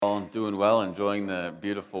doing well, enjoying the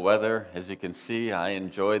beautiful weather. As you can see, I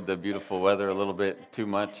enjoyed the beautiful weather a little bit too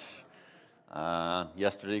much.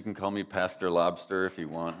 Yesterday, you can call me Pastor Lobster if you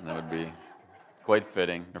want, and that would be quite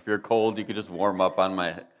fitting. If you're cold, you could just warm up on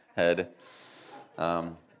my head.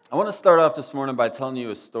 I want to start off this morning by telling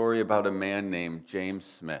you a story about a man named James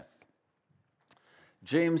Smith.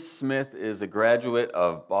 James Smith is a graduate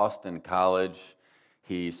of Boston College.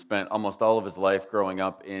 He spent almost all of his life growing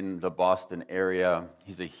up in the Boston area.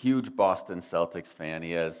 He's a huge Boston Celtics fan.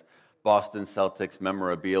 He has Boston Celtics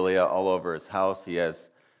memorabilia all over his house.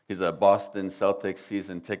 He's a Boston Celtics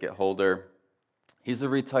season ticket holder. He's a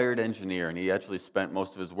retired engineer, and he actually spent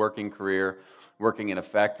most of his working career working in a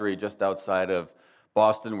factory just outside of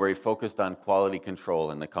Boston where he focused on quality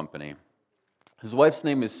control in the company. His wife's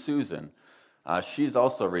name is Susan. She's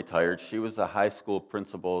also retired. She was a high school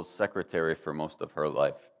principal's secretary for most of her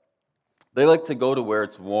life. They like to go to where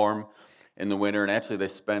it's warm in the winter, and actually they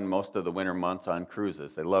spend most of the winter months on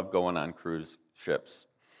cruises. They love going on cruise ships.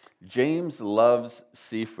 James loves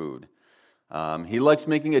seafood. He likes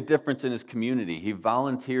making a difference in his community. He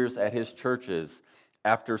volunteers at his church's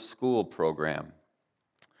after-school program.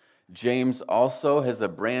 James also has a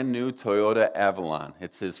brand new Toyota Avalon.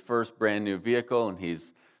 It's his first brand new vehicle, and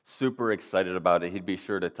he's super excited about it. He'd be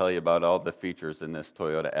sure to tell you about all the features in this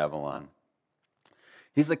Toyota Avalon.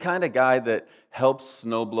 He's the kind of guy that helps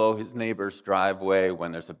snowblow his neighbor's driveway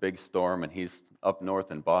when there's a big storm and he's up north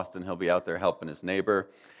in Boston. He'll be out there helping his neighbor.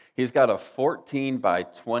 He's got a 14 by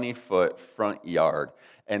 20 foot front yard,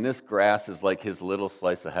 and this grass is like his little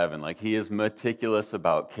slice of heaven. Like, he is meticulous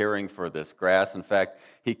about caring for this grass. In fact,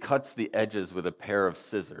 he cuts the edges with a pair of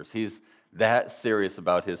scissors. He's that serious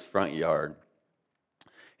about his front yard.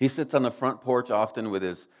 He sits on the front porch often with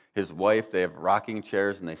his wife. They have rocking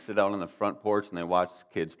chairs, and they sit out on the front porch, and they watch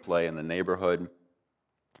kids play in the neighborhood.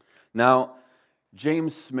 Now,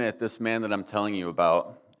 James Smith, this man that I'm telling you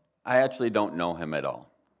about, I actually don't know him at all.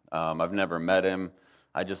 I've never met him.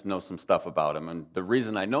 I just know some stuff about him. And the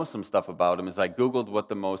reason I know some stuff about him is I Googled what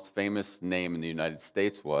the most famous name in the United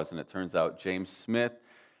States was, and it turns out James Smith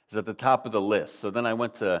is at the top of the list. So then I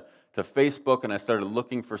went to Facebook, and I started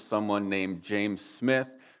looking for someone named James Smith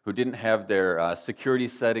who didn't have their security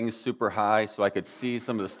settings super high so I could see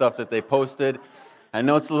some of the stuff that they posted. I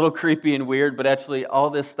know it's a little creepy and weird, but actually all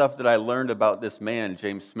this stuff that I learned about this man,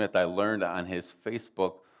 James Smith, I learned on his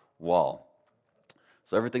Facebook wall.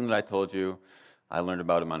 So everything that I told you, I learned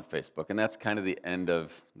about him on Facebook. And that's kind of the end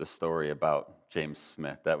of the story about James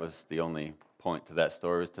Smith. That was the only point to that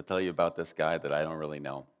story, was to tell you about this guy that I don't really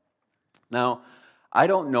know. Now, I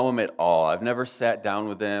don't know him at all. I've never sat down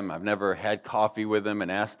with him. I've never had coffee with him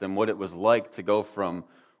and asked him what it was like to go from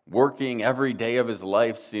working every day of his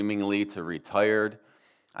life seemingly to retired.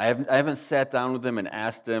 I haven't sat down with him and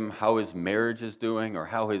asked him how his marriage is doing or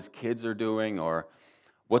how his kids are doing or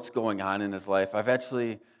what's going on in his life. I've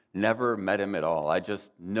actually never met him at all. I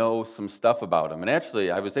just know some stuff about him. And actually,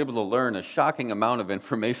 I was able to learn a shocking amount of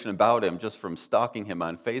information about him just from stalking him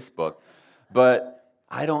on Facebook. But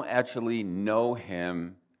I don't actually know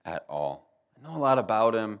him at all. I know a lot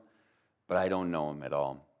about him, but I don't know him at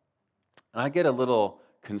all. And I get a little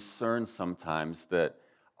concerned sometimes that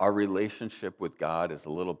our relationship with God is a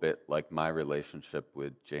little bit like my relationship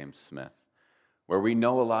with James Smith, where we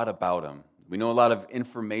know a lot about him. We know a lot of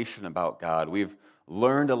information about God. We've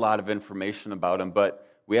learned a lot of information about him, but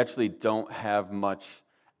we actually don't have much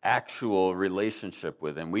actual relationship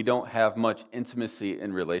with him. We don't have much intimacy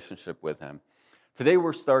in relationship with him. Today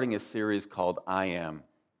we're starting a series called I Am.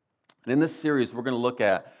 And in this series, we're going to look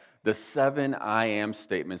at the 7 I Am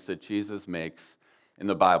statements that Jesus makes in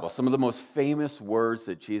the Bible, some of the most famous words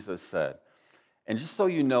that Jesus said. And just so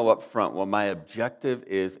you know up front what my objective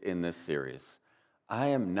is in this series, I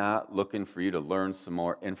am not looking for you to learn some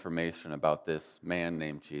more information about this man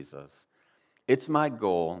named Jesus. It's my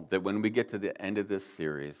goal that when we get to the end of this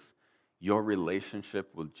series, your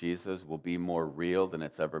relationship with Jesus will be more real than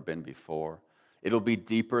it's ever been before. It'll be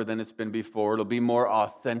deeper than it's been before. It'll be more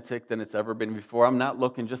authentic than it's ever been before. I'm not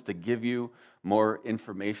looking just to give you more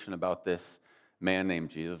information about this man named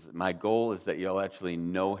Jesus. My goal is that you'll actually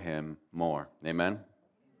know him more. Amen?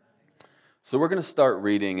 So we're going to start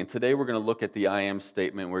reading, and today we're going to look at the I Am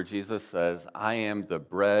statement where Jesus says, I am the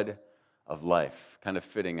bread of life, kind of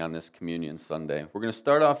fitting on this Communion Sunday. We're going to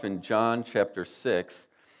start off in John chapter 6.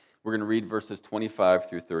 We're going to read verses 25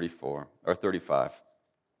 through 34, or 35.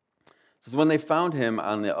 It says, when they found him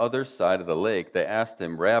on the other side of the lake, they asked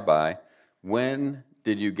him, Rabbi, when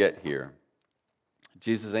did you get here?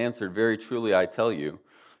 Jesus answered, very truly I tell you,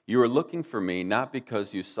 you are looking for me not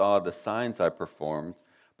because you saw the signs I performed,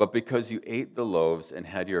 but because you ate the loaves and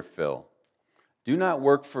had your fill. Do not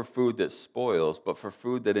work for food that spoils, but for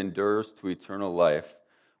food that endures to eternal life,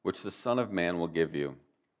 which the Son of Man will give you.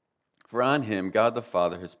 For on him God the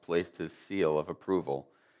Father has placed his seal of approval."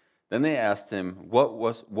 Then they asked him,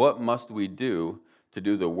 "What must we do to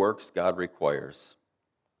do the works God requires?"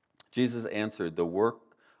 Jesus answered, "The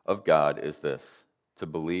work of God is this, to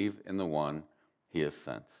believe in the one he has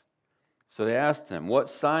sent." So they asked him, "What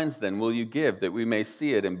signs then will you give that we may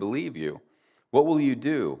see it and believe you? What will you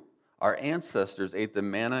do? Our ancestors ate the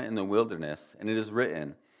manna in the wilderness, and it is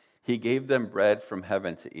written, 'He gave them bread from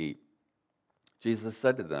heaven to eat.'" Jesus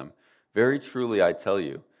said to them, "Very truly I tell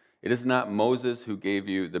you, it is not Moses who gave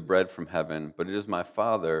you the bread from heaven, but it is my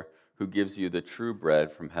Father who gives you the true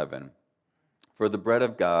bread from heaven. For the bread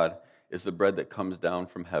of God is the bread that comes down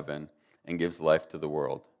from heaven and gives life to the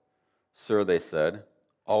world." "Sir," they said,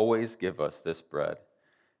 "always give us this bread."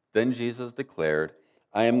 Then Jesus declared,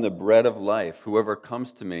 "I am the bread of life. Whoever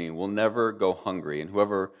comes to me will never go hungry, and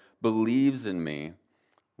whoever believes in me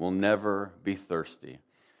will never be thirsty."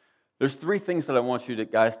 There's three things that I want you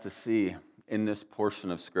guys to see in this portion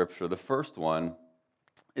of Scripture. The first one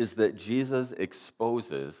is that Jesus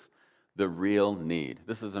exposes the real need.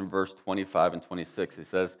 This is in verse 25 and 26. He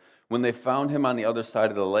says, "When they found him on the other side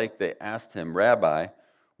of the lake, they asked him, 'Rabbi,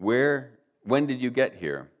 when did you get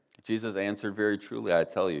here?' Jesus answered, 'Very truly I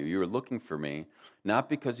tell you, you are looking for me, not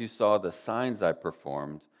because you saw the signs I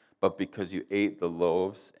performed, but because you ate the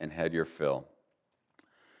loaves and had your fill.'"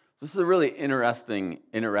 This is a really interesting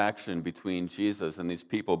interaction between Jesus and these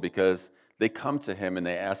people, because they come to him and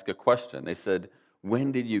they ask a question. They said,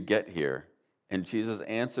 "When did you get here?" And Jesus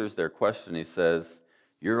answers their question. He says,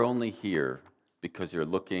 "You're only here because you're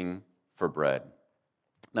looking for bread."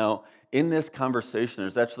 Now, in this conversation,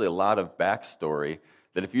 there's actually a lot of backstory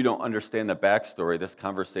that if you don't understand the backstory, this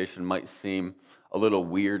conversation might seem a little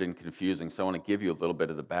weird and confusing. So I want to give you a little bit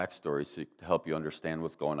of the backstory to help you understand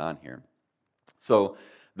what's going on here. So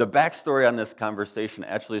the backstory on this conversation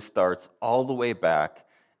actually starts all the way back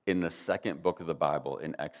in the second book of the Bible,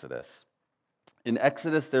 in Exodus. In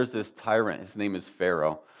Exodus, there's this tyrant. His name is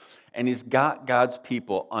Pharaoh, and he's got God's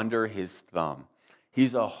people under his thumb.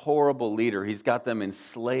 He's a horrible leader. He's got them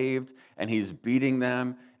enslaved, and he's beating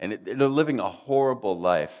them, and they're living a horrible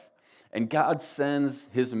life. And God sends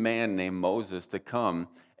his man named Moses to come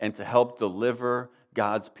and to help deliver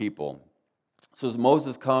God's people. So as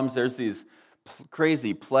Moses comes, there's these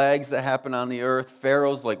crazy plagues that happen on the earth.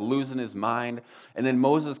 Pharaoh's like losing his mind. And then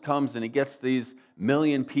Moses comes and he gets these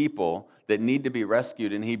million people that need to be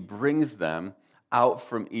rescued, and he brings them out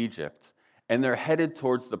from Egypt. And they're headed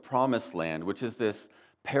towards the promised land, which is this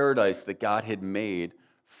paradise that God had made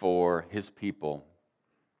for his people.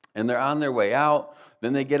 And they're on their way out.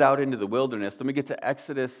 Then they get out into the wilderness. Then we get to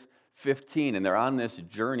Exodus 15, and they're on this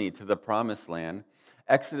journey to the promised land.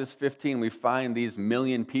 Exodus 15, we find these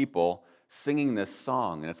million people singing this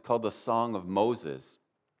song, and it's called the Song of Moses.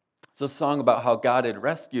 It's a song about how God had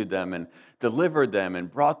rescued them and delivered them and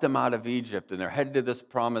brought them out of Egypt, and they're headed to this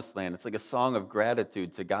promised land. It's like a song of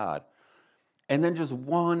gratitude to God. And then just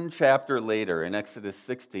one chapter later, in Exodus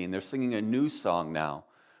 16, they're singing a new song now.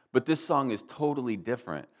 But this song is totally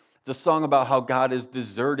different. It's a song about how God has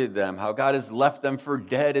deserted them, how God has left them for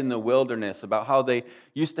dead in the wilderness, about how they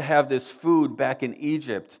used to have this food back in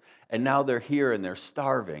Egypt, and now they're here and they're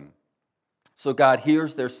starving. So God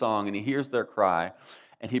hears their song and he hears their cry,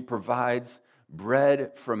 and he provides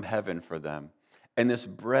bread from heaven for them. And this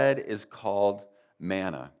bread is called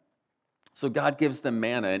manna. So God gives them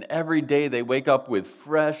manna, and every day they wake up with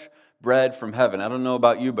fresh bread from heaven. I don't know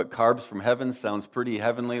about you, but carbs from heaven sounds pretty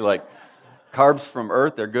heavenly. Like carbs from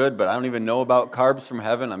earth, they're good, but I don't even know about carbs from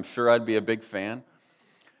heaven. I'm sure I'd be a big fan.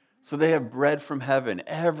 So they have bread from heaven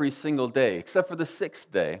every single day, except for the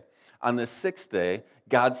sixth day. On the sixth day,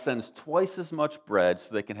 God sends twice as much bread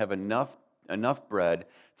so they can have enough bread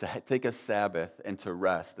to take a Sabbath and to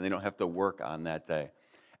rest, and they don't have to work on that day.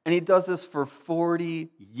 And he does this for 40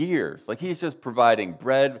 years. Like he's just providing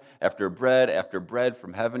bread after bread after bread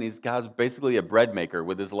from heaven. God's basically a bread maker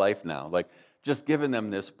with his life now, like just giving them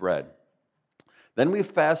this bread. Then we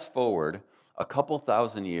fast forward a couple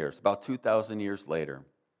thousand years, about 2,000 years later.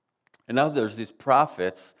 And now there's these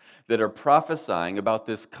prophets that are prophesying about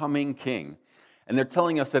this coming king. And they're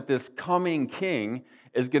telling us that this coming king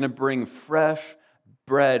is going to bring fresh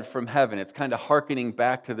bread from heaven. It's kind of hearkening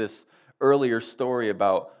back to this earlier story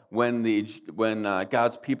about when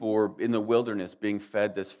God's people were in the wilderness being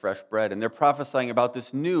fed this fresh bread. And they're prophesying about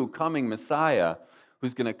this new coming Messiah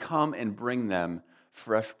who's going to come and bring them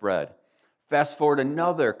fresh bread. Fast forward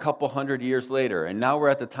another couple hundred years later, and now we're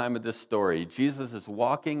at the time of this story. Jesus is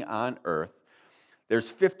walking on earth. There's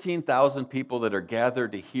 15,000 people that are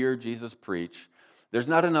gathered to hear Jesus preach. There's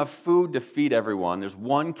not enough food to feed everyone. There's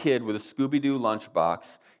one kid with a Scooby-Doo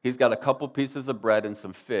lunchbox. He's got a couple pieces of bread and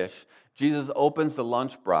some fish. Jesus opens the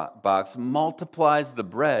lunchbox, multiplies the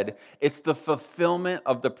bread. It's the fulfillment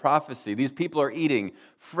of the prophecy. These people are eating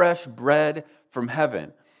fresh bread from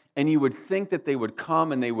heaven. And you would think that they would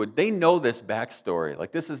come and they know this backstory.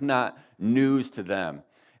 Like, this is not news to them.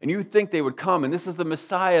 And you think they would come, and this is the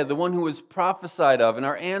Messiah, the one who was prophesied of, and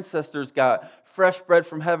our ancestors got fresh bread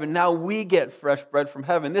from heaven. Now we get fresh bread from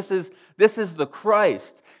heaven. This is the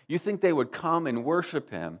Christ. You think they would come and worship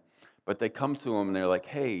him, but they come to him and they're like,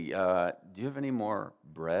 hey, do you have any more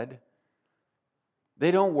bread? They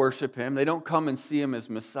don't worship him. They don't come and see him as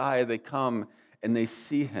Messiah. They come and they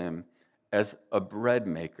see him as a bread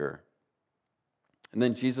maker. And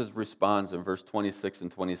then Jesus responds in verse 26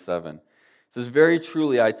 and 27. It says, very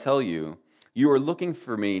truly I tell you, you are looking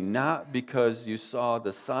for me not because you saw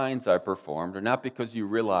the signs I performed, or not because you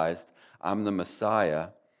realized I'm the Messiah,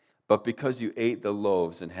 but because you ate the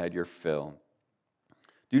loaves and had your fill.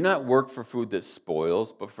 Do not work for food that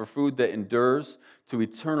spoils, but for food that endures to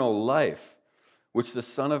eternal life, which the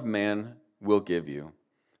Son of Man will give you.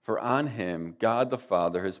 For on him God the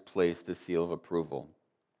Father has placed his seal of approval.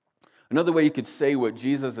 Another way you could say what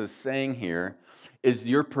Jesus is saying here is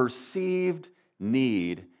your perceived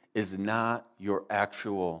need is not your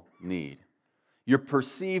actual need. Your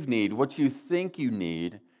perceived need, what you think you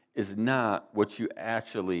need, is not what you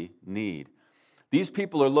actually need. These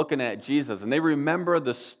people are looking at Jesus, and they remember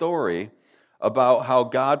the story about how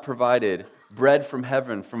God provided bread from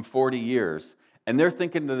heaven from 40 years. And they're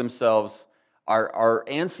thinking to themselves, our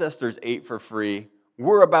ancestors ate for free.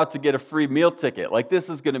 We're about to get a free meal ticket. Like, this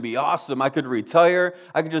is going to be awesome. I could retire.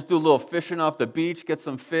 I could just do a little fishing off the beach, get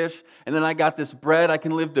some fish, and then I got this bread. I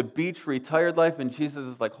can live the beach retired life. And Jesus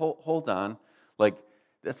is like, hold on. Like,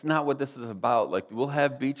 that's not what this is about. Like, we'll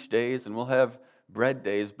have beach days and we'll have bread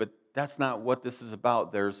days, but that's not what this is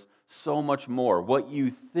about. There's so much more. What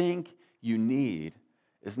you think you need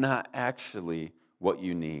is not actually what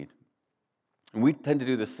you need. And we tend to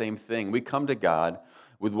do the same thing. We come to God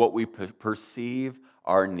with what we perceive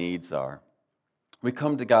our needs are. We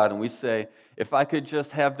come to God and we say, if I could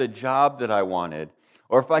just have the job that I wanted,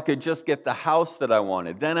 or if I could just get the house that I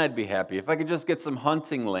wanted, then I'd be happy. If I could just get some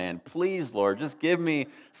hunting land, please, Lord, just give me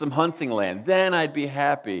some hunting land, then I'd be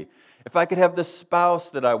happy. If I could have the spouse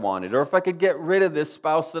that I wanted, or if I could get rid of this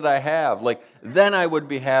spouse that I have, then I would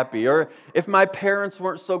be happy. Or if my parents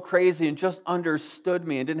weren't so crazy and just understood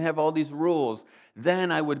me and didn't have all these rules,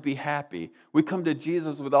 then I would be happy. We come to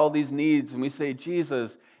Jesus with all these needs and we say,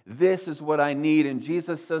 Jesus, this is what I need. And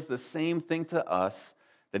Jesus says the same thing to us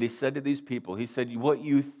that he said to these people. He said, what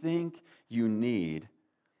you think you need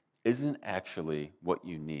isn't actually what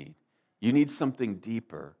you need. You need something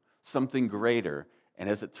deeper, something greater. And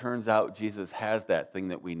as it turns out, Jesus has that thing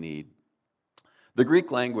that we need. The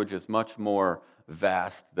Greek language is much more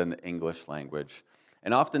vast than the English language.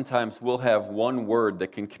 And oftentimes we'll have one word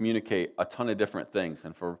that can communicate a ton of different things.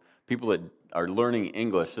 And for people that are learning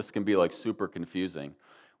English, this can be super confusing.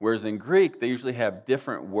 Whereas in Greek, they usually have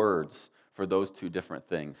different words for those two different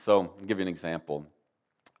things. So I'll give you an example.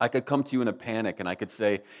 I could come to you in a panic and I could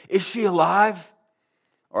say, is she alive?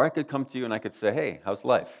 Or I could come to you and I could say, hey, how's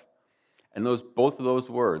life? And both of those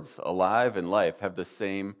words, alive and life, have the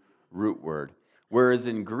same root word. Whereas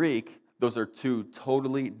in Greek, those are two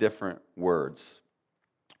totally different words.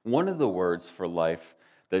 One of the words for life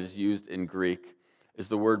that is used in Greek is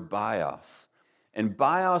the word bios. And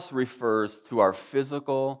bios refers to our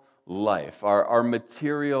physical life, our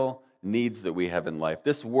material needs that we have in life.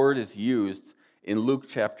 This word is used in Luke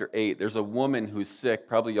chapter 8. There's a woman who's sick.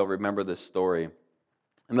 Probably you'll remember this story.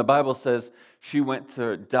 And the Bible says she went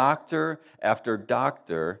to doctor after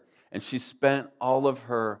doctor, and she spent all of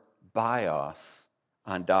her bios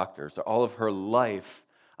on doctors, or all of her life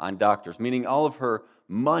on doctors, meaning all of her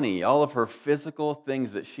money, all of her physical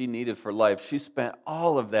things that she needed for life. She spent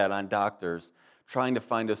all of that on doctors trying to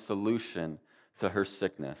find a solution to her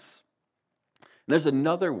sickness. And there's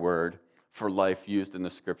another word for life used in the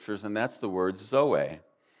scriptures, and that's the word zoe.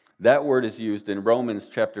 That word is used in Romans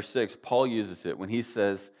chapter 6. Paul uses it when he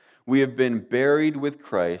says, we have been buried with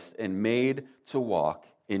Christ and made to walk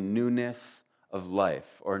in newness of life,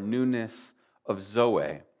 or newness of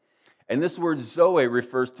zoe. And this word zoe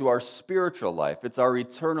refers to our spiritual life. It's our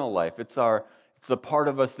eternal life. It's the part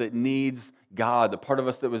of us that needs God, the part of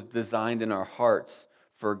us that was designed in our hearts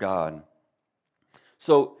for God.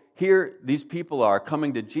 So here these people are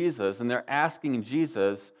coming to Jesus, and they're asking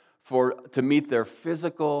Jesus to meet their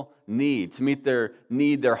physical need, to meet their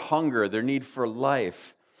need, their hunger, their need for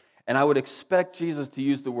life. And I would expect Jesus to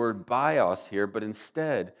use the word bios here, but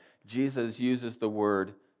instead, Jesus uses the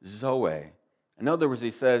word zoe. In other words,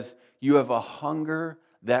 he says, you have a hunger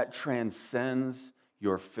that transcends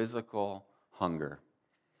your physical hunger.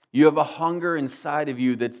 You have a hunger inside of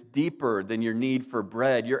you that's deeper than your need for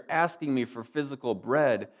bread. You're asking me for physical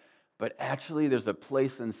bread, but actually there's a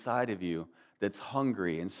place inside of you that's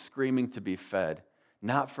hungry and screaming to be fed,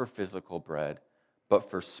 not for physical bread, but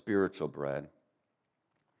for spiritual bread.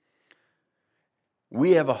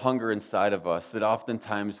 We have a hunger inside of us that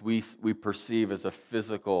oftentimes we perceive as a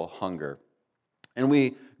physical hunger. And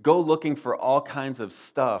we go looking for all kinds of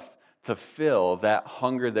stuff to fill that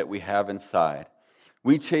hunger that we have inside.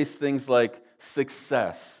 We chase things like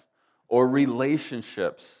success or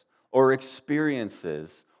relationships or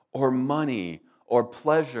experiences or money or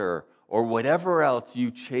pleasure or whatever else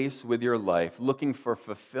you chase with your life, looking for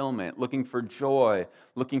fulfillment, looking for joy,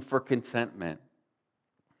 looking for contentment.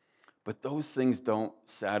 But those things don't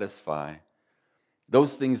satisfy.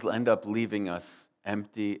 Those things end up leaving us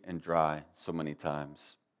empty and dry so many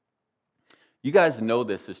times. You guys know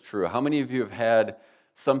this is true. How many of you have had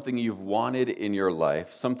something you've wanted in your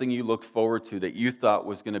life, something you looked forward to that you thought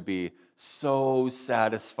was going to be so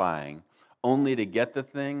satisfying, only to get the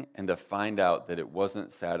thing and to find out that it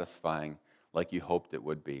wasn't satisfying like you hoped it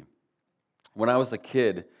would be? When I was a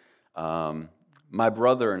kid, my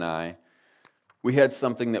brother and I, we had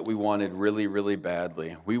something that we wanted really, really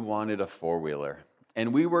badly. We wanted a four-wheeler.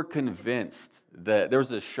 And we were convinced that there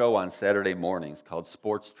was a show on Saturday mornings called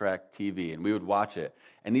Sports Track TV, and we would watch it.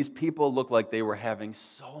 And these people looked like they were having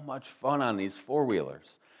so much fun on these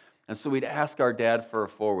four-wheelers. And so we'd ask our dad for a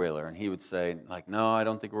four-wheeler, and he would say, like, no, I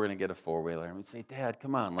don't think we're going to get a four-wheeler. And we'd say, Dad,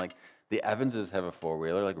 come on, like, the Evanses have a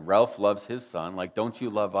four-wheeler. Like, Ralph loves his son. Like, don't you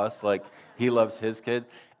love us like he loves his kid?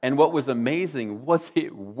 And what was amazing was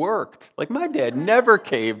it worked. Like, my dad never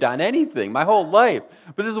caved on anything my whole life.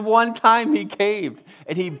 But this one time he caved,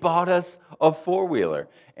 and he bought us a four-wheeler.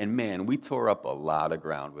 And man, we tore up a lot of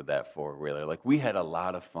ground with that four-wheeler. Like, we had a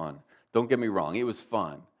lot of fun. Don't get me wrong, it was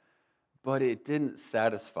fun. But it didn't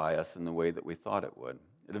satisfy us in the way that we thought it would.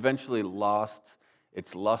 It eventually lost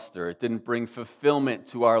its luster. It didn't bring fulfillment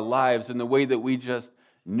to our lives in the way that we just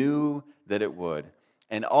knew that it would.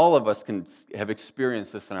 And all of us can have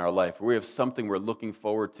experienced this in our life, where we have something we're looking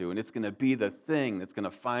forward to, and it's going to be the thing that's going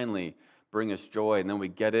to finally bring us joy, and then we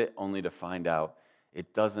get it only to find out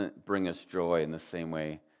it doesn't bring us joy in the same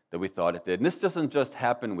way that we thought it did. And this doesn't just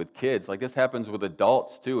happen with kids. Like, this happens with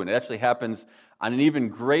adults too, and it actually happens on an even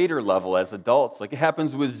greater level as adults. Like, it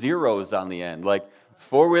happens with zeros on the end. Like,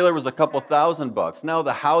 four-wheeler was a couple $1,000. Now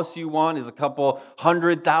the house you want is a couple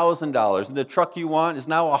 $100,000, and the truck you want is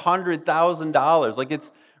now $100,000. Like,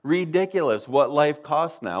 it's ridiculous what life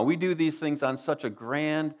costs now. We do these things on such a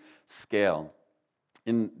grand scale.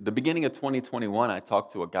 In the beginning of 2021, I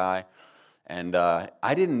talked to a guy, and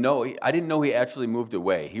I didn't know he actually moved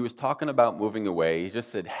away. He was talking about moving away. He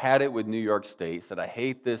just said, had it with New York State. He said, I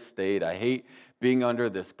hate this state. I hate being under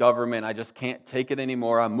this government. I just can't take it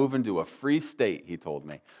anymore. I'm moving to a free state, he told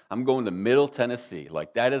me. I'm going to Middle Tennessee.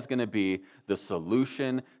 Like, that is going to be the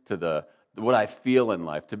solution to what I feel in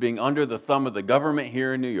life, to being under the thumb of the government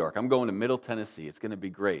here in New York. I'm going to Middle Tennessee. It's going to be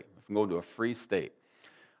great. I'm going to a free state.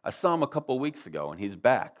 I saw him a couple weeks ago, and he's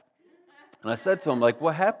back. And I said to him, like,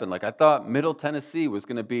 what happened? Like, I thought Middle Tennessee was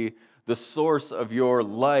going to be the source of your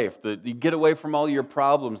life, that you get away from all your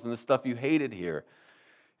problems and the stuff you hated here.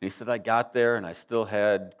 And he said, I got there, and I still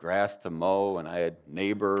had grass to mow, and I had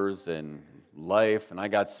neighbors and life, and I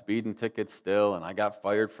got speeding tickets still, and I got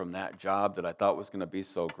fired from that job that I thought was going to be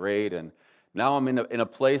so great. And now I'm in a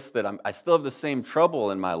place that I still have the same trouble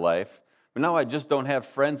in my life, but now I just don't have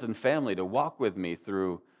friends and family to walk with me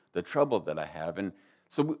through the trouble that I have. And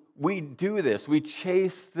so we do this. We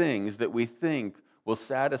chase things that we think will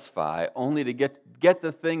satisfy, only to get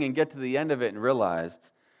the thing and get to the end of it and realize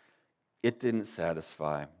it didn't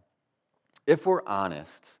satisfy. If we're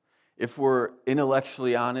honest, if we're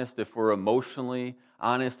intellectually honest, if we're emotionally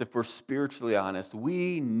honest, if we're spiritually honest,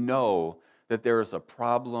 we know that there is a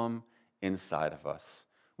problem inside of us.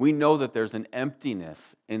 We know that there's an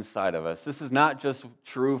emptiness inside of us. This is not just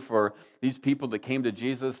true for these people that came to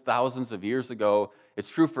Jesus thousands of years ago. It's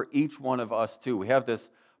true for each one of us too. We have this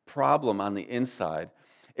problem on the inside.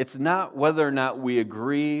 It's not whether or not we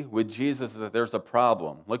agree with Jesus that there's a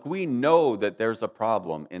problem. Like, we know that there's a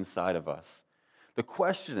problem inside of us. The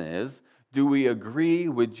question is, do we agree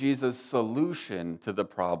with Jesus' solution to the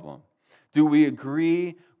problem? Do we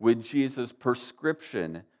agree with Jesus'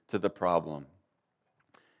 prescription to the problem?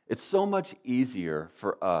 It's so much easier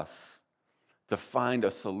for us to find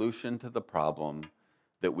a solution to the problem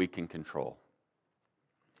that we can control.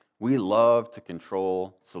 We love to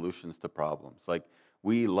control solutions to problems. Like,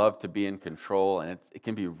 we love to be in control, and it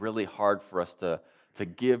can be really hard for us to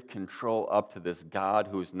give control up to this God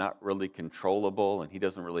who's not really controllable, and he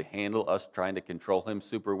doesn't really handle us trying to control him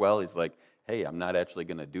super well. He's like, hey, I'm not actually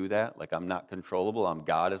going to do that. Like, I'm not controllable. I'm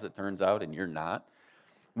God, as it turns out, and you're not.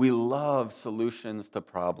 We love solutions to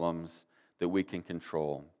problems that we can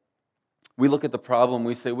control. We look at the problem,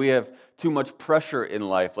 we say we have too much pressure in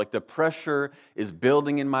life. Like, the pressure is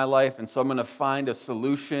building in my life, and so I'm going to find a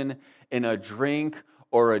solution in a drink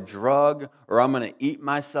or a drug, or I'm going to eat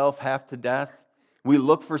myself half to death. We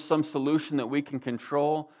look for some solution that we can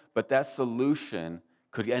control, but that solution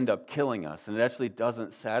could end up killing us, and it actually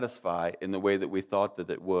doesn't satisfy in the way that we thought that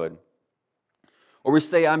it would. Or we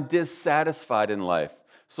say, I'm dissatisfied in life,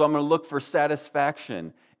 so I'm going to look for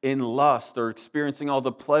satisfaction in lust or experiencing all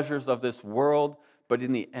the pleasures of this world, but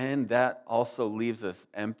in the end, that also leaves us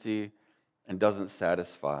empty and doesn't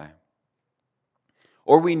satisfy.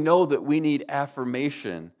 Or we know that we need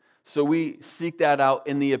affirmation, so we seek that out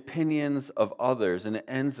in the opinions of others, and it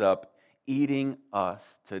ends up eating us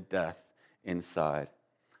to death inside.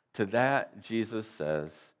 To that, Jesus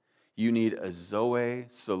says, you need a Zoe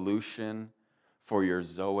solution for your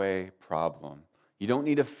Zoe problem. You don't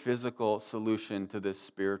need a physical solution to this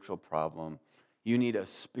spiritual problem. You need a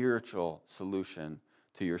spiritual solution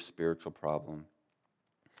to your spiritual problem.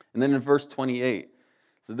 And then in verse 28,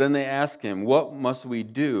 so then they ask him, what must we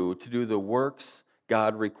do to do the works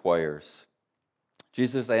God requires?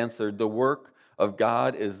 Jesus answered, the work of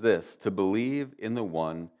God is this, to believe in the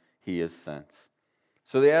one he has sent.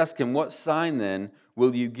 So they ask him, what sign then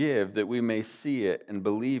will you give that we may see it and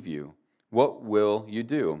believe you? What will you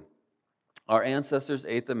do? Our ancestors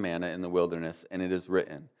ate the manna in the wilderness, and it is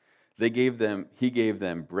written, he gave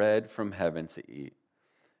them bread from heaven to eat.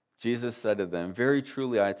 Jesus said to them, very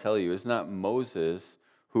truly I tell you, it is not Moses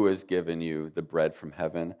who has given you the bread from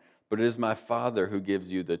heaven, but it is my Father who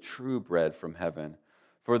gives you the true bread from heaven.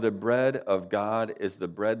 For the bread of God is the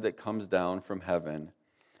bread that comes down from heaven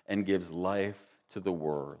and gives life to the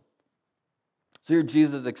world. So here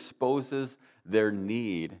Jesus exposes their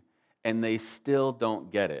need, and they still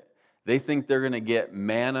don't get it. They think they're going to get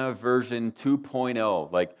manna version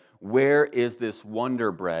 2.0, like, where is this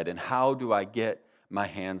wonder bread, and how do I get my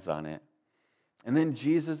hands on it? And then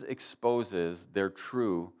Jesus exposes their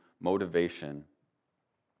true motivation.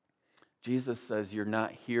 Jesus says, you're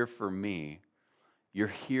not here for me. You're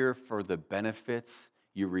here for the benefits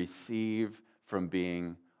you receive from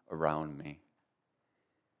being around me.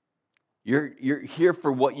 You're here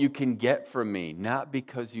for what you can get from me, not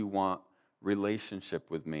because you want relationship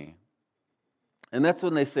with me. And that's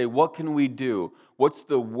when they say, what can we do? What's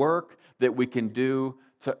the work that we can do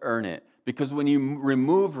to earn it? Because when you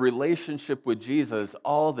remove relationship with Jesus,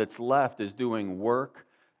 all that's left is doing work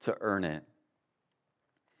to earn it.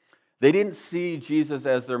 They didn't see Jesus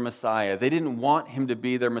as their Messiah. They didn't want him to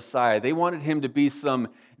be their Messiah. They wanted him to be some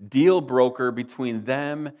deal broker between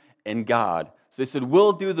them and God. So they said,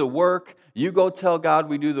 we'll do the work. You go tell God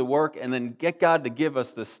we do the work, and then get God to give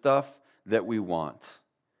us the stuff that we want.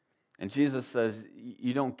 And Jesus says,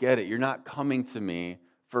 you don't get it. You're not coming to me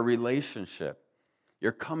for relationship.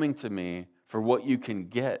 You're coming to me for what you can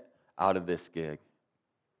get out of this gig.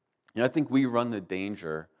 I think we run the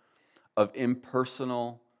danger of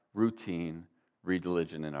impersonal, routine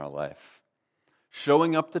religion in our life.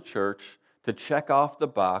 Showing up to church to check off the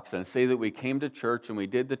box and say that we came to church and we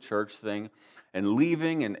did the church thing, and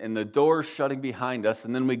leaving and the doors shutting behind us,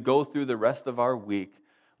 and then we go through the rest of our week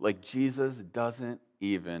like Jesus doesn't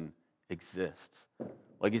even exist.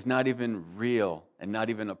 Like he's not even real and not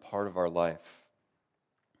even a part of our life.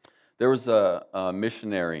 There was a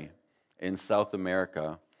missionary in South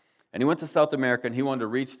America, and he went to South America and he wanted to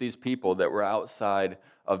reach these people that were outside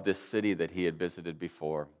of this city that he had visited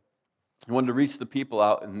before. He wanted to reach the people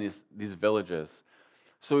out in these villages.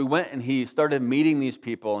 So he went and he started meeting these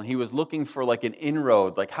people, and he was looking for like an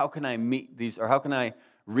inroad, like how can I meet these, or how can I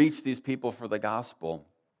reach these people for the gospel?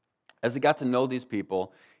 As he got to know these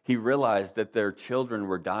people, he realized that their children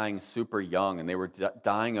were dying super young, and they were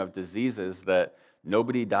dying of diseases that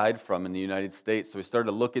nobody died from in the United States. So he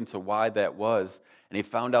started to look into why that was, and he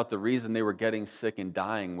found out the reason they were getting sick and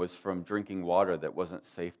dying was from drinking water that wasn't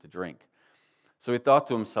safe to drink. So he thought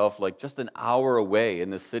to himself, like, just an hour away in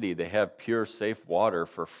the city, they have pure, safe water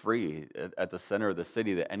for free at the center of the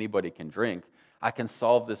city that anybody can drink. I can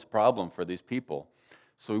solve this problem for these people.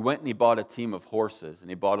 So he went and he bought a team of horses, and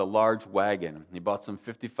he bought a large wagon, and he bought some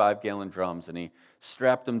 55-gallon drums, and he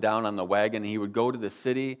strapped them down on the wagon, and he would go to the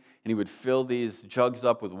city, and he would fill these jugs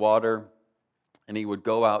up with water, and he would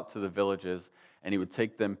go out to the villages, and he would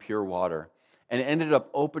take them pure water. And it ended up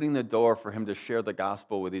opening the door for him to share the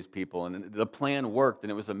gospel with these people. And the plan worked, and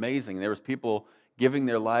it was amazing. There was people giving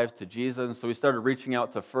their lives to Jesus, and so he started reaching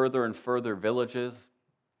out to further and further villages.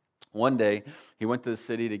 One day, he went to the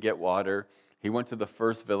city to get water. He went to the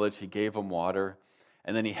first village, he gave them water,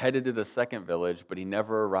 and then he headed to the second village, but he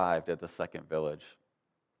never arrived at the second village.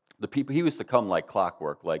 The people, he used to come like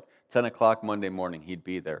clockwork, like 10 o'clock Monday morning, he'd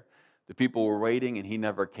be there. The people were waiting, and he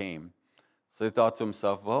never came. So they thought to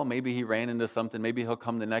himself, well, maybe he ran into something, maybe he'll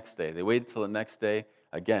come the next day. They waited till the next day.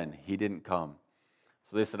 Again, he didn't come.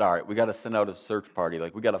 So they said, all right, we got to send out a search party.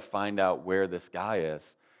 Like, we got to find out where this guy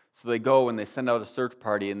is. So they go and they send out a search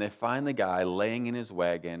party, and they find the guy laying in his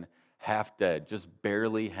wagon, half dead, just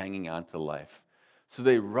barely hanging on to life. So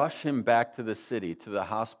they rush him back to the city, to the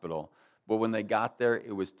hospital. But when they got there,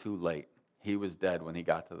 it was too late. He was dead when he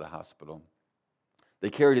got to the hospital. They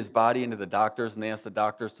carried his body into the doctors, and they asked the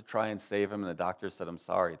doctors to try and save him, and the doctors said, I'm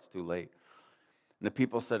sorry, it's too late. And the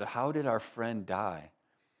people said, how did our friend die?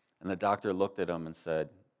 And the doctor looked at him and said,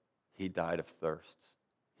 he died of thirst.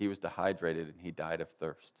 He was dehydrated, and he died of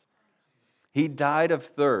thirst. He died of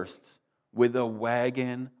thirst with a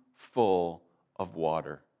wagon full of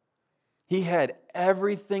water. He had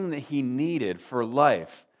everything that he needed for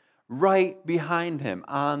life right behind him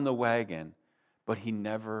on the wagon, but he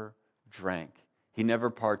never drank. He never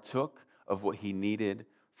partook of what he needed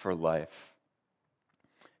for life.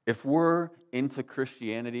 If we're into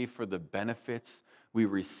Christianity for the benefits we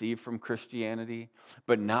receive from Christianity,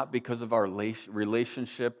 but not because of our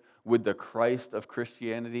relationship with the Christ of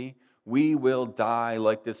Christianity, we will die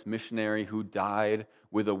like this missionary who died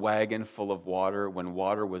with a wagon full of water when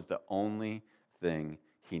water was the only thing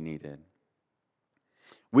he needed.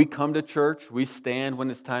 We come to church, we stand when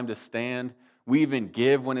it's time to stand, we even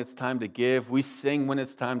give when it's time to give, we sing when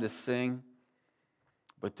it's time to sing.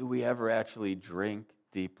 But do we ever actually drink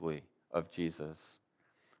deeply of Jesus?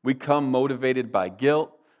 We come motivated by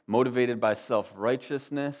guilt, motivated by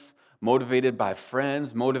self-righteousness, motivated by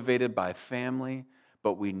friends, motivated by family,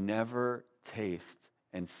 but we never taste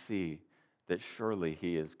and see that surely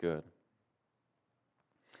he is good.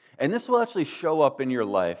 And this will actually show up in your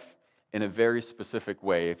life in a very specific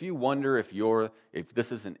way. If you wonder if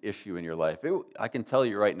this is an issue in your life, I can tell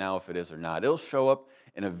you right now if it is or not. It'll show up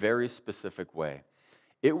in a very specific way.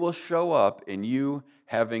 It will show up in you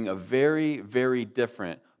having a very, very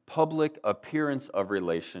different public appearance of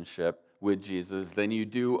relationship with Jesus than you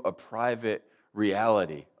do a private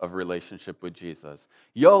reality of relationship with Jesus.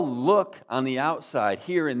 You'll look on the outside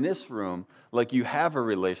here in this room like you have a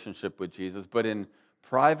relationship with Jesus, but in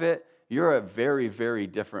private, you're a very, very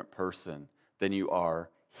different person than you are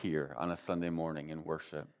here on a Sunday morning in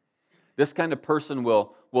worship. This kind of person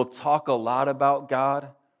will talk a lot about God,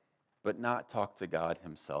 but not talk to God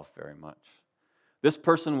himself very much. This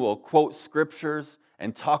person will quote scriptures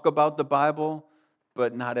and talk about the Bible,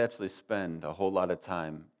 but not actually spend a whole lot of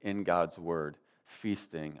time in God's Word,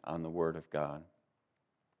 feasting on the Word of God.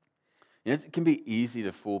 And it can be easy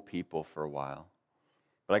to fool people for a while,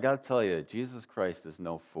 but I got to tell you, Jesus Christ is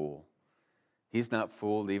no fool. He's not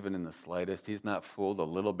fooled even in the slightest. He's not fooled a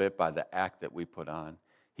little bit by the act that we put on.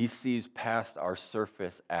 He sees past our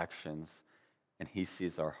surface actions, and he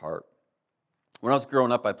sees our heart. When I was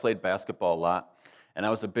growing up, I played basketball a lot, and I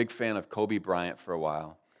was a big fan of Kobe Bryant for a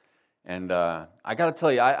while. And I got to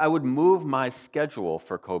tell you, I would move my schedule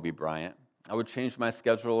for Kobe Bryant. I would change my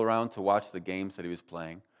schedule around to watch the games that he was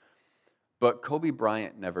playing. But Kobe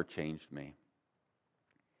Bryant never changed me.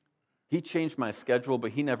 He changed my schedule,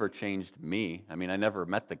 but he never changed me. I mean, I never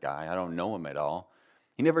met the guy. I don't know him at all.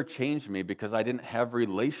 He never changed me because I didn't have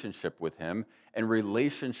relationship with him, and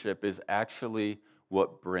relationship is actually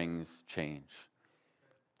what brings change.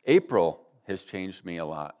 April has changed me a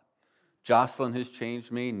lot. Jocelyn has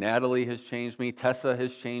changed me. Natalie has changed me. Tessa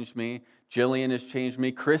has changed me. Jillian has changed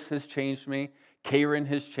me. Chris has changed me. Karen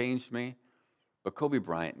has changed me. But Kobe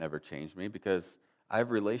Bryant never changed me because I have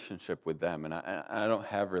relationship with them, and I don't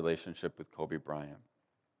have relationship with Kobe Bryant.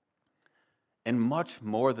 And much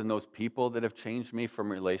more than those people that have changed me from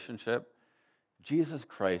relationship, Jesus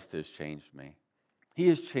Christ has changed me. He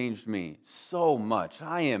has changed me so much.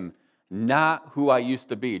 I am not who I used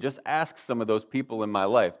to be. Just ask some of those people in my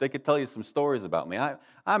life. They could tell you some stories about me.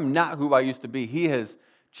 I'm not who I used to be. He has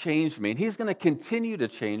changed me, and he's going to continue to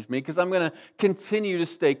change me because I'm going to continue to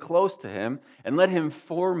stay close to him and let him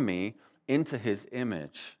form me into his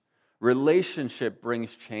image. Relationship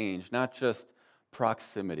brings change, not just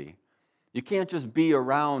proximity. You can't just be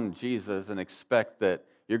around Jesus and expect that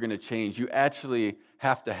you're going to change. You actually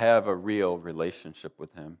have to have a real relationship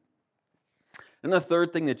with him. And the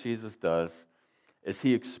third thing that Jesus does is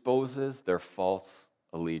he exposes their false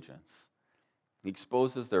allegiance. He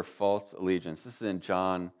exposes their false allegiance. This is in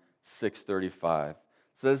John 6:35. It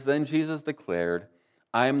says, "Then Jesus declared,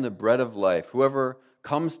 'I am the bread of life. Whoever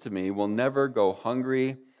comes to me will never go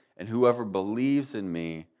hungry, and whoever believes in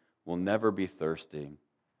me will never be thirsty.'"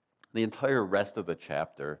 The entire rest of the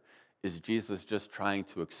chapter is Jesus just trying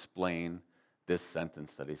to explain this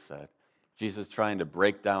sentence that he said. Jesus trying to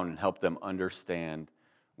break down and help them understand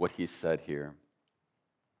what he said here.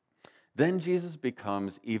 Then Jesus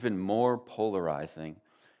becomes even more polarizing,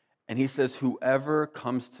 and he says, "Whoever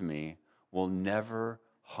comes to me will never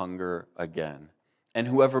hunger again, and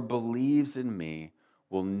whoever believes in me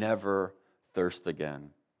will never thirst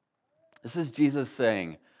again." This is Jesus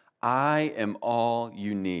saying, "I am all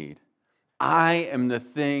you need. I am the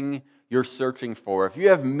thing you're searching for. If you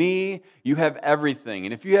have me, you have everything.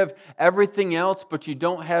 And if you have everything else but you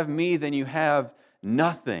don't have me, then you have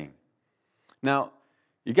nothing." Now,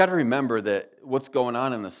 you got to remember that what's going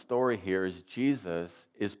on in the story here is Jesus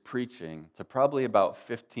is preaching to probably about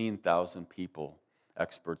 15,000 people,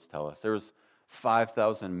 experts tell us. There was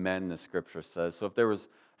 5,000 men, the scripture says. So if there was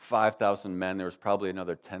 5,000 men, there was probably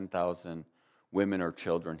another 10,000 women or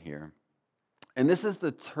children here. And this is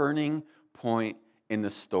the turning point in the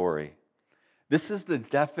story. This is the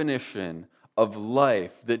definition of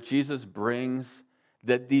life that Jesus brings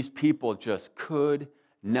that these people just could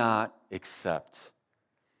not accept.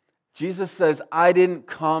 Jesus says, "I didn't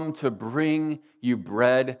come to bring you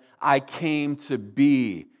bread. I came to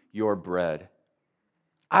be your bread.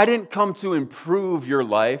 I didn't come to improve your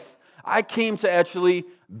life. I came to actually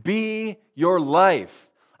be your life.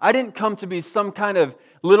 I didn't come to be some kind of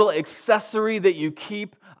little accessory that you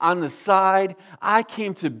keep on the side. I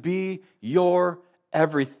came to be your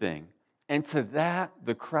everything." And to that,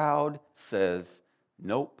 the crowd says,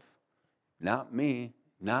 "Nope, not me,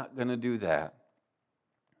 not going to do that."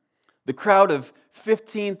 The crowd of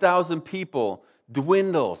 15,000 people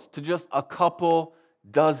dwindles to just a couple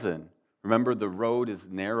dozen. Remember, the road is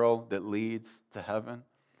narrow that leads to heaven.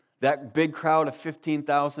 That big crowd of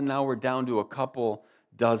 15,000, now we're down to a couple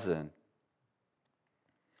dozen.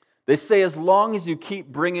 They say, "As long as you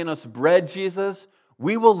keep bringing us bread, Jesus,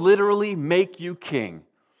 we will literally make you king.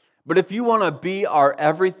 But if you want to be our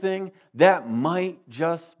everything, that might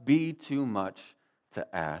just be too much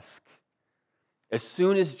to ask." As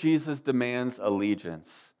soon as Jesus demands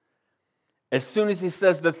allegiance, as soon as he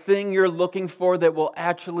says the thing you're looking for that will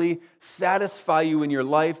actually satisfy you in your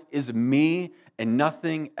life is me and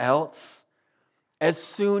nothing else, as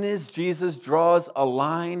soon as Jesus draws a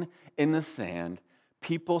line in the sand,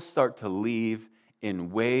 people start to leave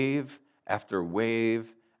in wave after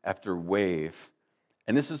wave after wave.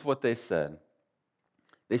 And this is what they said.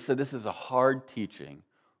 They said, "This is a hard teaching.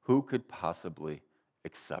 Who could possibly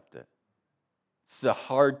accept it?" It's a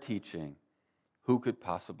hard teaching. Who could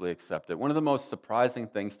possibly accept it? One of the most surprising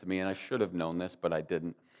things to me, and I should have known this, but I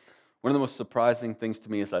didn't. One of the most surprising things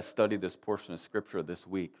to me as I studied this portion of Scripture this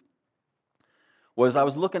week was I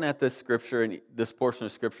was looking at this Scripture, and this portion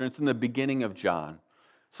of Scripture, and it's in the beginning of John.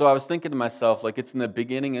 So I was thinking to myself, like, it's in the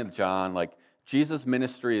beginning of John, like, Jesus'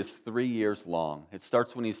 ministry is 3 years long. It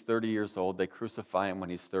starts when he's 30 years old. They crucify him when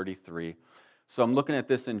he's 33. So I'm looking at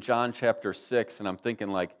this in John chapter 6, and I'm thinking,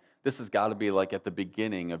 like, this has got to be like at the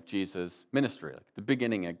beginning of Jesus' ministry. Like the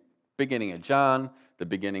beginning of John, the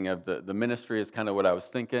beginning of the ministry is kind of what I was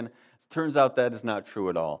thinking. It turns out that is not true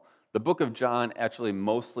at all. The book of John actually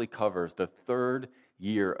mostly covers the 3rd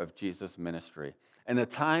year of Jesus' ministry. And the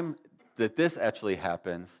time that this actually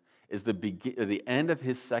happens is the end of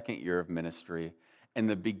his 2nd year of ministry and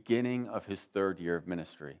the beginning of his 3rd year of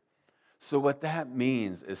ministry. So what that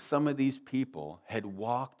means is some of these people had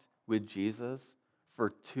walked with Jesus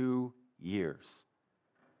for 2 years.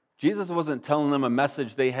 Jesus wasn't telling them a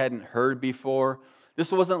message they hadn't heard before.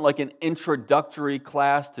 This wasn't like an introductory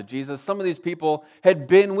class to Jesus. Some of these people had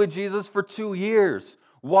been with Jesus for 2 years,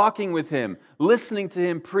 walking with him, listening to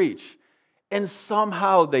him preach, and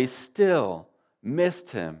somehow they still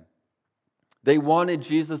missed him. They wanted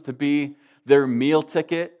Jesus to be their meal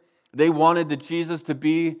ticket. They wanted Jesus to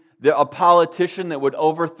be a politician that would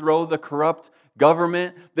overthrow the corrupt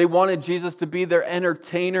government. They wanted Jesus to be their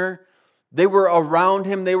entertainer. They were around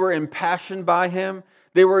him. They were impassioned by him.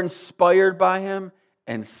 They were inspired by him.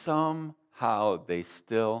 And somehow they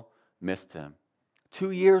still missed him.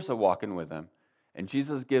 2 years of walking with him. And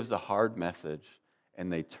Jesus gives a hard message,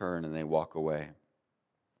 and they turn and they walk away.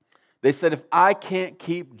 They said, "If I can't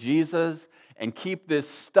keep Jesus and keep this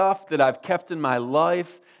stuff that I've kept in my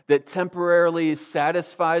life that temporarily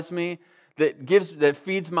satisfies me, that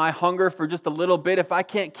feeds my hunger for just a little bit, if I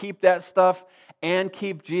can't keep that stuff and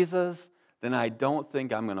keep Jesus, then I don't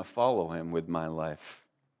think I'm going to follow him with my life."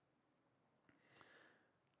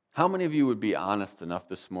 How many of you would be honest enough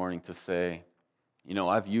this morning to say,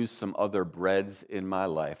 I've used some other breads in my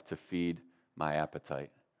life to feed my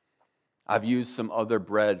appetite. I've used some other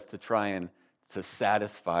breads to try and to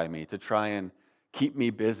satisfy me, to try and keep me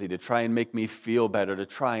busy, to try and make me feel better, to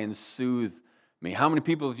try and soothe me. How many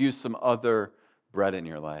people have used some other bread in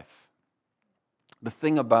your life? The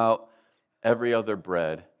thing about every other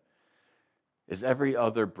bread is every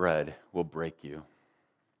other bread will break you.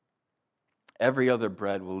 Every other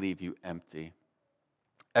bread will leave you empty.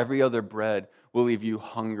 Every other bread will leave you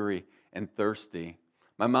hungry and thirsty.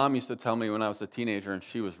 My mom used to tell me when I was a teenager, and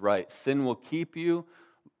she was right, sin will keep you,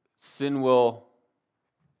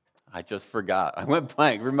 I just forgot. I went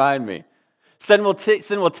blank, remind me. Sin will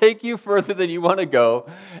take you further than you want to go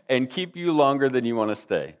and keep you longer than you want to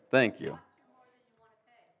stay. Thank you.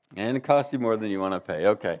 And it costs you more than you want to pay.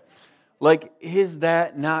 Okay. Is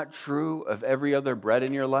that not true of every other bread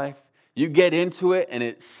in your life? You get into it and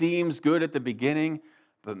it seems good at the beginning,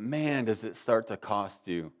 but man, does it start to cost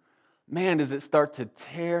you. Man, does it start to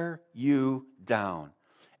tear you down.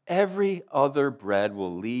 Every other bread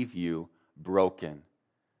will leave you broken.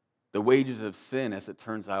 The wages of sin, as it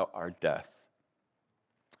turns out, are death.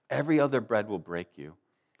 Every other bread will break you,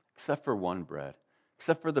 except for one bread,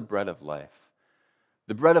 except for the bread of life.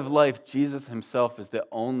 The bread of life, Jesus himself, is the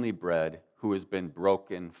only bread who has been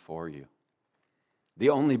broken for you. The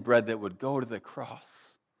only bread that would go to the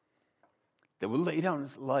cross, that would lay down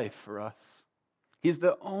his life for us. He's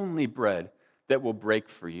the only bread that will break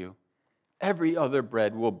for you. Every other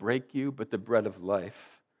bread will break you, but the bread of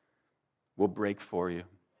life will break for you.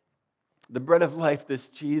 The bread of life, this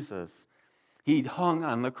Jesus, he hung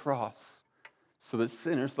on the cross so that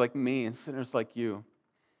sinners like me and sinners like you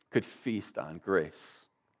could feast on grace.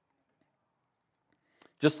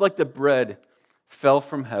 Just like the bread fell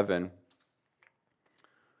from heaven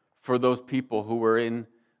for those people who were in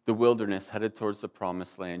the wilderness headed towards the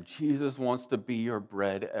promised land, Jesus wants to be your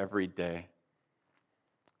bread every day.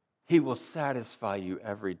 He will satisfy you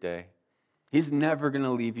every day. He's never going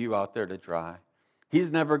to leave you out there to dry.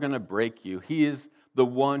 He's never going to break you. He is the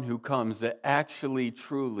one who comes that actually,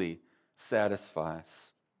 truly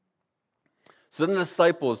satisfies. So the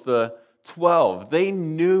disciples, the 12, they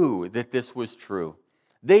knew that this was true.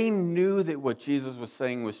 They knew that what Jesus was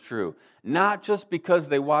saying was true. Not just because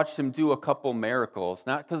they watched him do a couple miracles,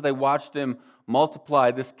 not because they watched him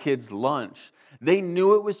multiply this kid's lunch. They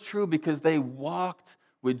knew it was true because they walked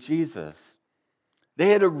with Jesus. They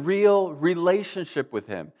had a real relationship with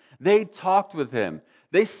him. They talked with him.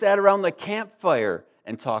 They sat around the campfire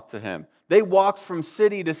and talked to him. They walked from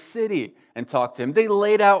city to city and talked to him. They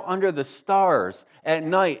laid out under the stars at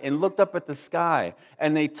night and looked up at the sky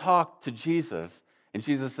and they talked to Jesus. And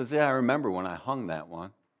Jesus says, yeah, I remember when I hung that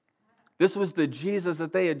one. This was the Jesus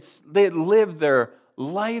that they had lived their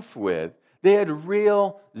life with. They had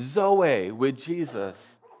real Zoe with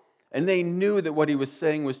Jesus. And they knew that what he was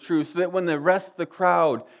saying was true, so that when the rest of the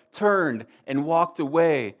crowd turned and walked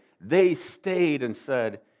away, they stayed and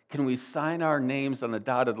said, can we sign our names on the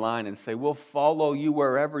dotted line and say, we'll follow you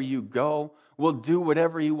wherever you go. We'll do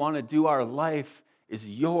whatever you want to do. Our life is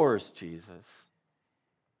yours, Jesus.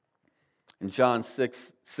 In John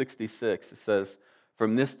 6:66, it says,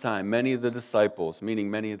 from this time, many of the disciples, meaning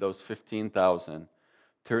many of those 15,000,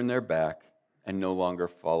 turned their back and no longer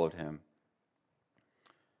followed him.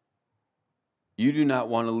 You do not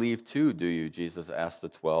want to leave too, do you? Jesus asked the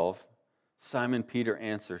 12. Simon Peter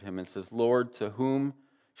answered him and says, Lord, to whom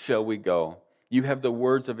shall we go? You have the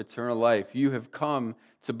words of eternal life. You have come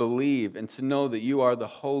to believe and to know that you are the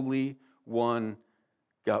Holy One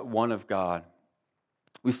of God.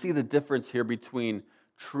 We see the difference here between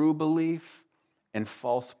true belief and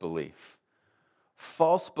false belief.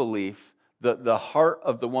 False belief, the heart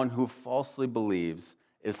of the one who falsely believes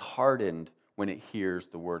is hardened when it hears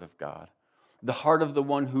the word of God. The heart of the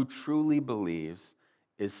one who truly believes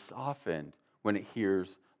is softened when it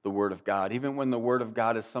hears the word of God. Even when the word of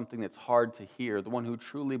God is something that's hard to hear, the one who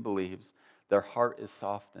truly believes, their heart is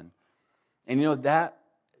softened. And that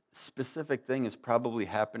specific thing is probably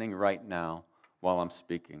happening right now while I'm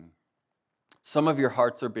speaking. Some of your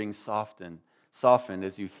hearts are being softened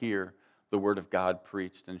as you hear the word of God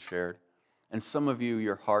preached and shared. And some of you,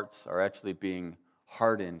 your hearts are actually being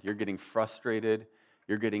hardened. You're getting frustrated.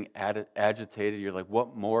 You're getting agitated. You're like,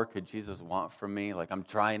 what more could Jesus want from me? Like, I'm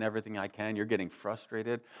trying everything I can. You're getting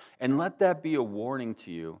frustrated. And let that be a warning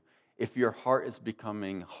to you if your heart is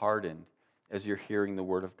becoming hardened as you're hearing the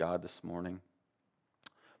word of God this morning.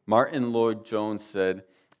 Martin Lloyd-Jones said,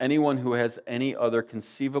 anyone who has any other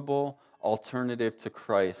conceivable alternative to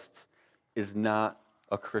Christ is not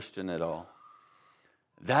a Christian at all.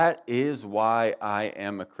 That is why I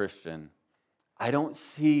am a Christian. I don't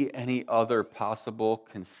see any other possible,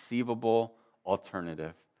 conceivable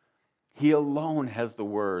alternative. He alone has the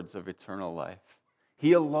words of eternal life.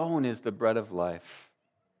 He alone is the bread of life.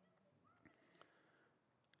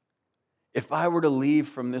 If I were to leave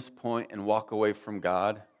from this point and walk away from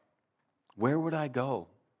God, where would I go?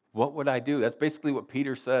 What would I do? That's basically what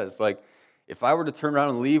Peter says. Like, if I were to turn around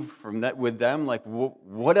and leave from that with them, like,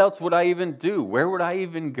 what else would I even do? Where would I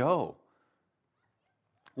even go?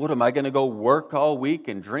 What, am I going to go work all week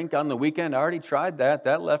and drink on the weekend? I already tried that.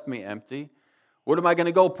 That left me empty. What, am I going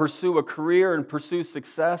to go pursue a career and pursue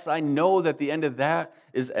success? I know that the end of that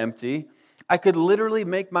is empty. I could literally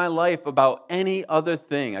make my life about any other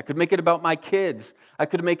thing. I could make it about my kids. I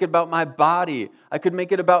could make it about my body. I could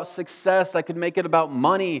make it about success. I could make it about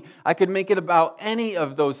money. I could make it about any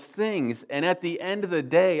of those things. And at the end of the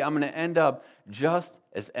day, I'm going to end up just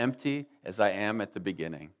as empty as I am at the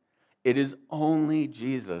beginning. It is only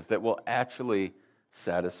Jesus that will actually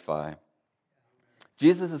satisfy.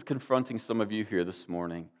 Jesus is confronting some of you here this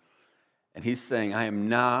morning, and he's saying, I am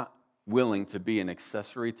not willing to be an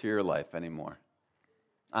accessory to your life anymore.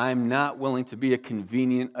 I'm not willing to be a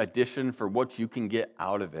convenient addition for what you can get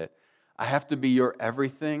out of it. I have to be your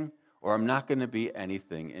everything, or I'm not going to be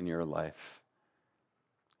anything in your life.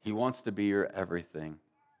 He wants to be your everything.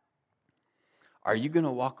 Are you going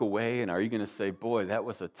to walk away and are you going to say, boy, that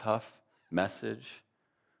was a tough message?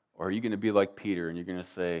 Or are you going to be like Peter and you're going to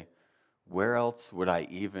say, where else would I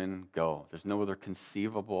even go? There's no other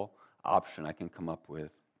conceivable option I can come up with.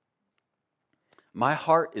 My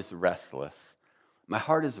heart is restless. My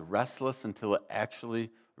heart is restless until it actually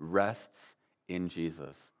rests in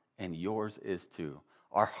Jesus. And yours is too.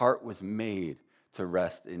 Our heart was made to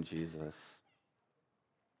rest in Jesus.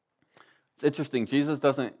 It's interesting, Jesus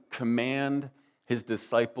doesn't command his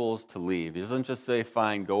disciples to leave. He doesn't just say,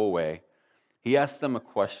 fine, go away. He asks them a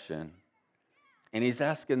question. And he's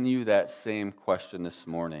asking you that same question this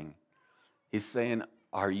morning. He's saying,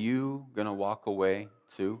 are you going to walk away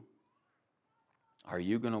too? Are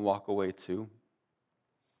you going to walk away too?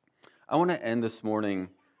 I want to end this morning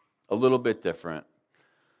a little bit different.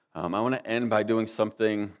 I want to end by doing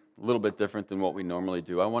something a little bit different than what we normally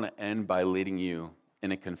do. I want to end by leading you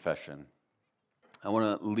in a confession. I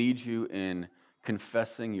want to lead you in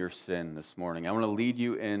confessing your sin this morning. I want to lead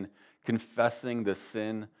you in confessing the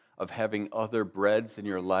sin of having other breads in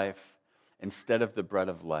your life instead of the bread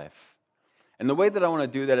of life. And the way that I want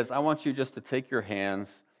to do that is I want you just to take your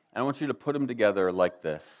hands and I want you to put them together like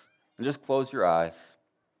this. And just close your eyes.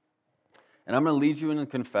 And I'm going to lead you in a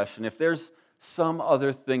confession. If there's some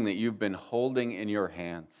other thing that you've been holding in your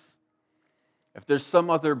hands, if there's some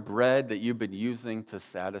other bread that you've been using to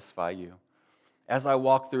satisfy you, as I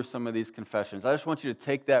walk through some of these confessions, I just want you to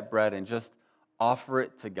take that bread and just offer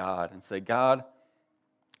it to God and say, God,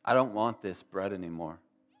 I don't want this bread anymore.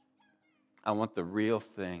 I want the real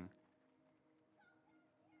thing.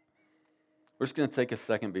 We're just going to take a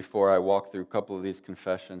second before I walk through a couple of these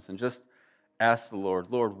confessions and just ask the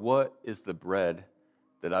Lord, Lord, what is the bread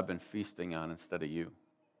that I've been feasting on instead of you?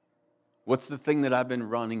 What's the thing that I've been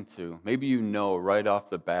running to? Maybe you know right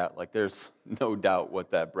off the bat, like there's no doubt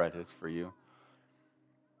what that bread is for you.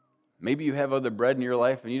 Maybe you have other bread in your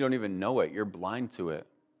life and you don't even know it. You're blind to it.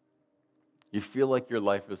 You feel like your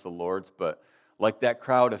life is the Lord's, but like that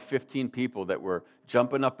crowd of 15 people that were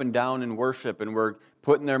jumping up and down in worship and were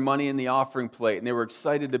putting their money in the offering plate and they were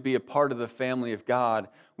excited to be a part of the family of God,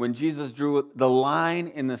 when Jesus drew the line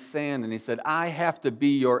in the sand and he said, I have to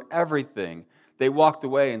be your everything, they walked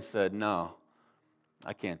away and said, no,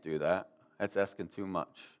 I can't do that. That's asking too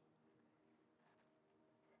much.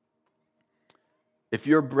 If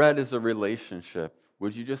your bread is a relationship,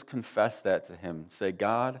 would you just confess that to him? Say,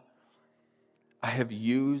 God, I have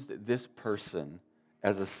used this person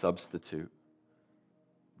as a substitute.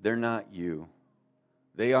 They're not you.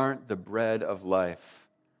 They aren't the bread of life.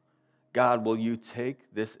 God, will you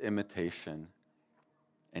take this imitation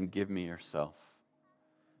and give me yourself?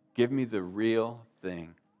 Give me the real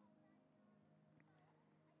thing.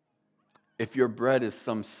 If your bread is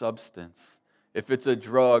some substance, if it's a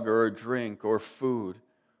drug or a drink or food,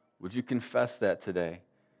 would you confess that today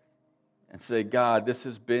and say, God, this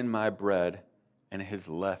has been my bread and it has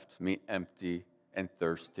left me empty and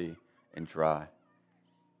thirsty and dry.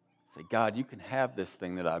 Say, God, you can have this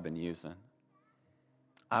thing that I've been using.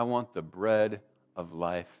 I want the bread of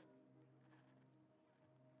life.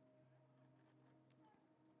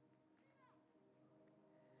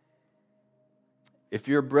 If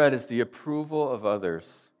your bread is the approval of others,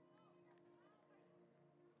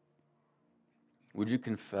 would you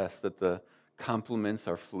confess that the compliments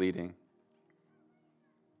are fleeting?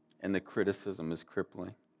 and the criticism is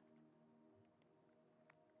crippling.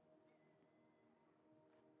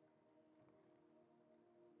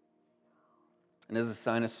 And as a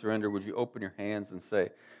sign of surrender, would you open your hands and say,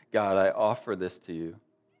 God, I offer this to you.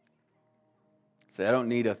 Say, I don't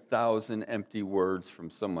need 1,000 empty words from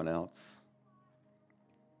someone else.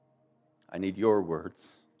 I need your words.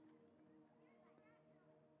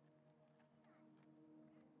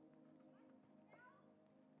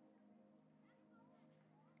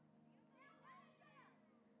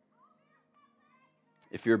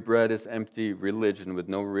 If your bread is empty religion with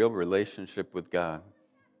no real relationship with God,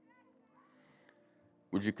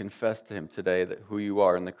 would you confess to him today that who you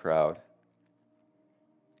are in the crowd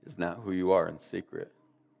is not who you are in secret?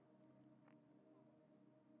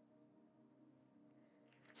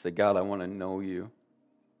 Say, God, I want to know you.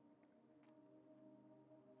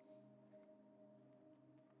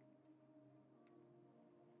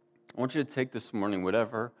 I want you to take this morning,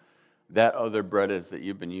 whatever that other bread is that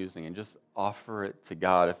you've been using, and just offer it to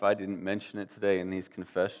God. If I didn't mention it today in these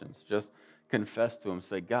confessions, just confess to him.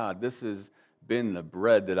 Say, God, this has been the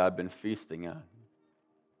bread that I've been feasting on.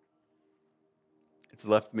 It's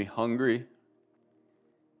left me hungry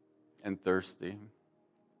and thirsty.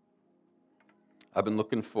 I've been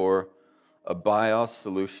looking for a bios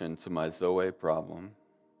solution to my Zoe problem.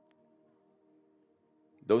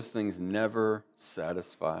 Those things never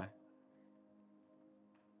satisfy.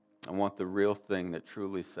 I want the real thing that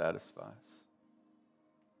truly satisfies.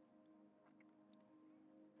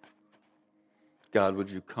 God,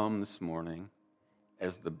 would you come this morning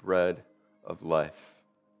as the bread of life?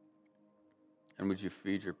 And would you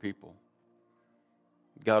feed your people?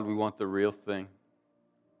 God, we want the real thing.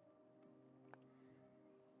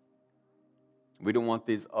 We don't want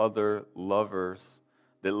these other lovers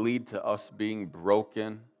that lead to us being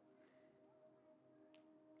broken,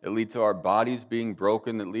 that lead to our bodies being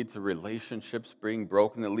broken, that lead to relationships being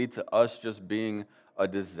broken, that lead to us just being a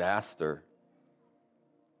disaster.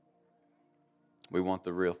 We want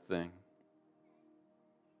the real thing.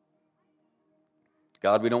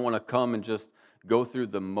 God, we don't want to come and just go through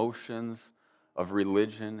the motions of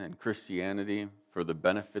religion and Christianity for the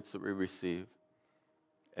benefits that we receive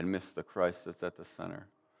and miss the Christ that's at the center.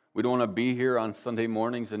 We don't want to be here on Sunday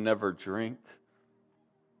mornings and never drink.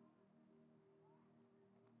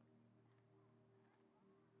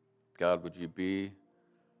 God, would you be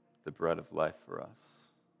the bread of life for us?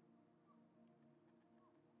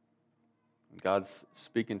 God's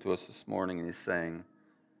speaking to us this morning, and he's saying,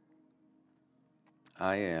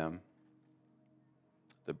 I am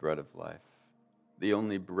the bread of life, the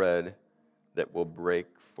only bread that will break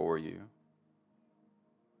for you,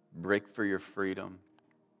 break for your freedom.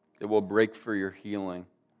 It will break for your healing.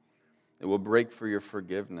 It will break for your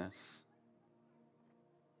forgiveness.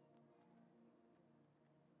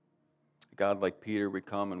 God, like Peter, we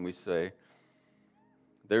come and we say,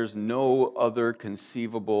 there's no other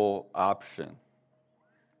conceivable option.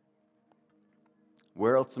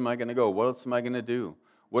 Where else am I going to go? What else am I going to do?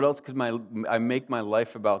 What else could I make my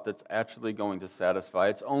life about that's actually going to satisfy?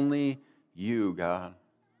 It's only you, God.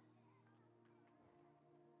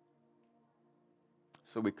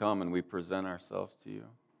 So we come and we present ourselves to you.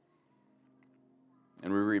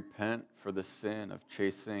 And we repent for the sin of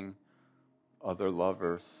chasing other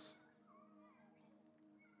lovers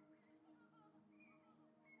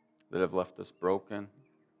that have left us broken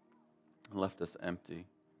and left us empty.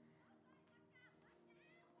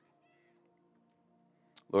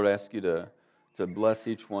 Lord, I ask you to bless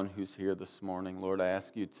each one who's here this morning. Lord, I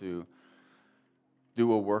ask you to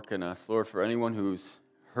do a work in us. Lord, for anyone who's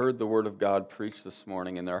heard the word of God preached this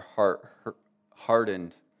morning and their heart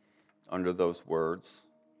hardened under those words,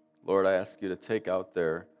 Lord, I ask you to take out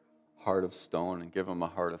their heart of stone and give them a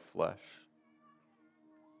heart of flesh.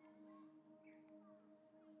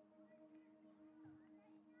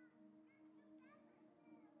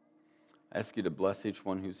 I ask you to bless each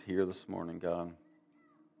one who's here this morning, God.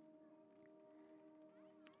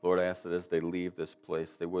 Lord, I ask that as they leave this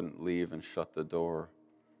place, they wouldn't leave and shut the door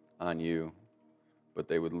on you, but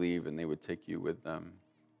they would leave and they would take you with them.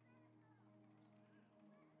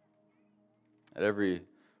 At every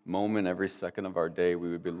moment, every second of our day, we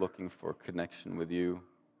would be looking for connection with you,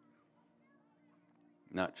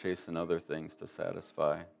 not chasing other things to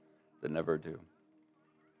satisfy that never do.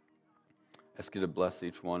 I ask you to bless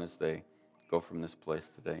each one as they go from this place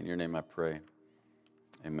today. In your name I pray.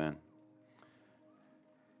 Amen.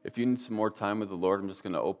 If you need some more time with the Lord, I'm just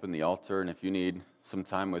going to open the altar, and if you need some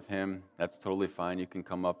time with him, that's totally fine. You can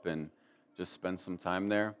come up and just spend some time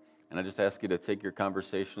there. And I just ask you to take your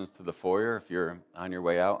conversations to the foyer if you're on your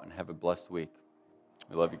way out, and have a blessed week.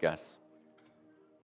 We love you guys.